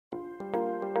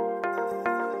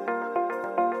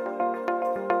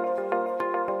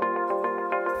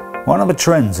One of the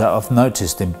trends that I've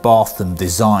noticed in bathroom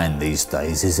design these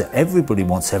days is that everybody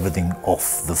wants everything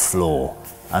off the floor.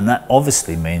 And that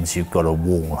obviously means you've got a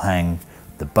wall hang,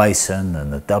 the basin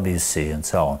and the WC and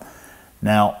so on.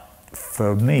 Now,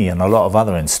 for me and a lot of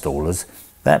other installers,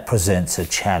 that presents a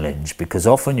challenge because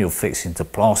often you're fixing to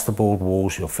plasterboard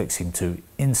walls, you're fixing to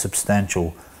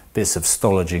insubstantial bits of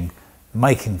stolaging,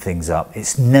 making things up.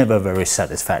 It's never very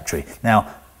satisfactory.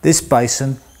 Now, this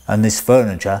basin and this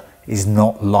furniture is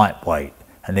not lightweight,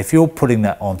 and if you're putting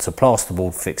that onto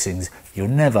plasterboard fixings, you're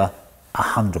never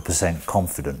 100%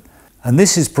 confident. And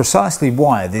this is precisely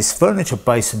why this furniture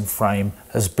basin frame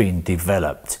has been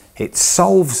developed. It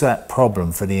solves that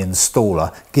problem for the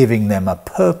installer, giving them a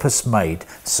purpose-made,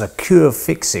 secure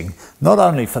fixing, not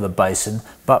only for the basin,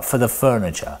 but for the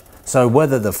furniture. So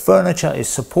whether the furniture is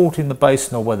supporting the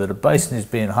basin or whether the basin is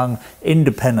being hung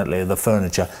independently of the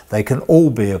furniture, they can all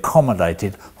be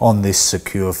accommodated on this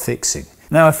secure fixing.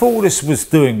 Now, if all this was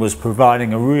doing was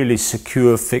providing a really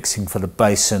secure fixing for the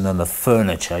basin and the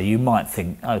furniture, you might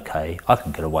think, okay, I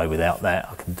can get away without that,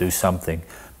 I can do something.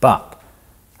 But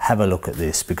have a look at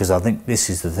this, because I think this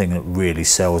is the thing that really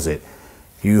sells it.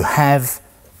 You have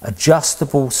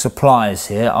adjustable supplies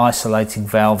here, isolating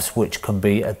valves, which can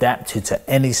be adapted to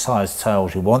any size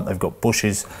tiles you want. They've got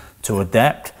bushes to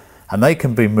adapt, and they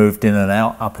can be moved in and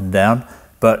out, up and down.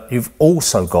 But you've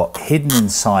also got hidden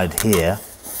inside here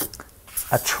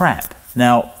a trap.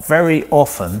 Now, very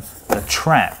often the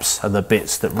traps are the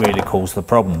bits that really cause the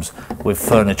problems with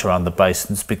furniture under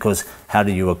basins, because how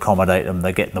do you accommodate them?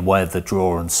 They get in the way of the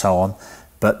drawer and so on.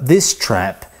 But this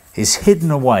trap is hidden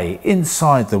away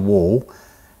inside the wall,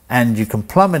 and you can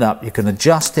plumb it up, you can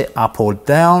adjust it up or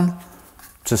down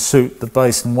to suit the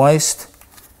basin waist,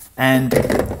 and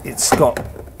it's got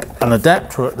an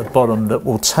adapter at the bottom that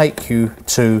will take you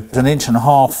to 1.5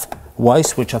 inches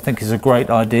waist, which I think is a great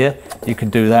idea. You can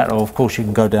do that, or of course you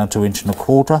can go down to 1.25 inches.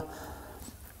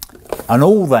 And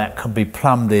all that can be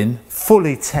plumbed in,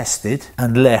 fully tested,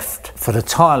 and left for the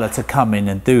tiler to come in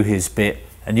and do his bit,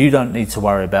 and you don't need to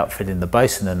worry about fitting the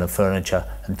basin and the furniture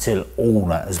until all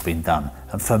that has been done.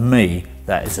 And for me,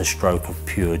 that is a stroke of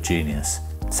pure genius.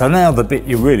 So now the bit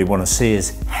you really want to see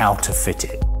is how to fit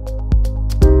it.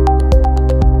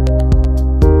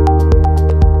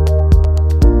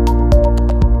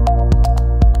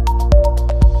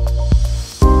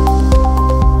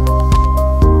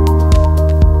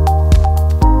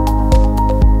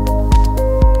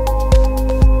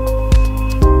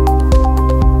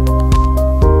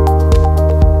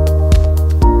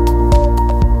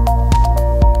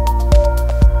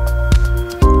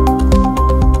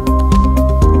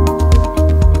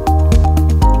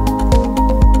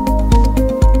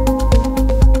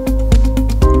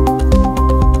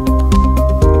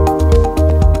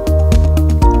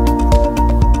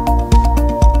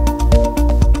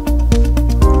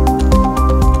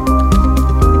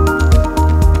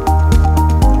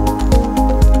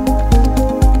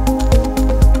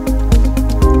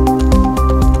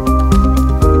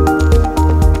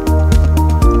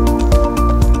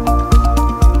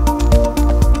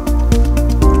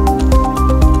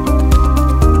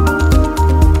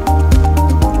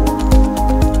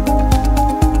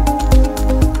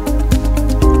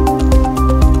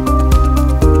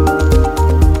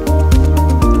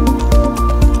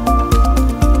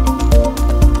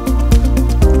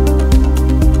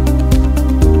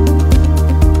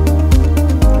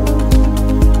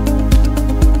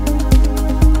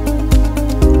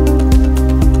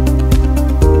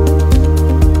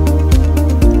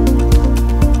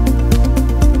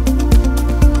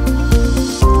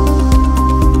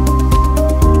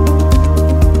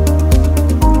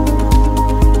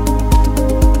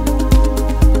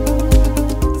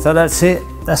 So that's it,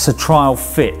 that's a trial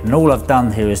fit, and all I've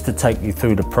done here is to take you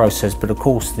through the process, but of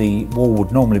course the wall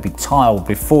would normally be tiled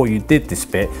before you did this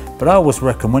bit, but I always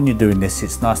reckon when you're doing this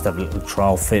it's nice to have a little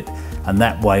trial fit, and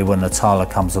that way when the tiler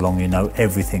comes along you know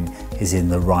everything is in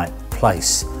the right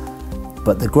place.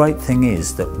 But the great thing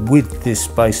is that with this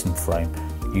basin frame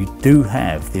you do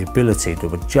have the ability to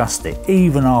adjust it.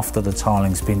 Even after the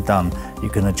tiling's been done, you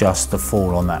can adjust the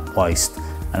fall on that waist.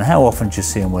 And how often do you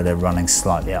see them where they're running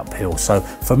slightly uphill? So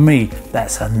for me,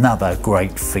 that's another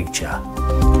great feature.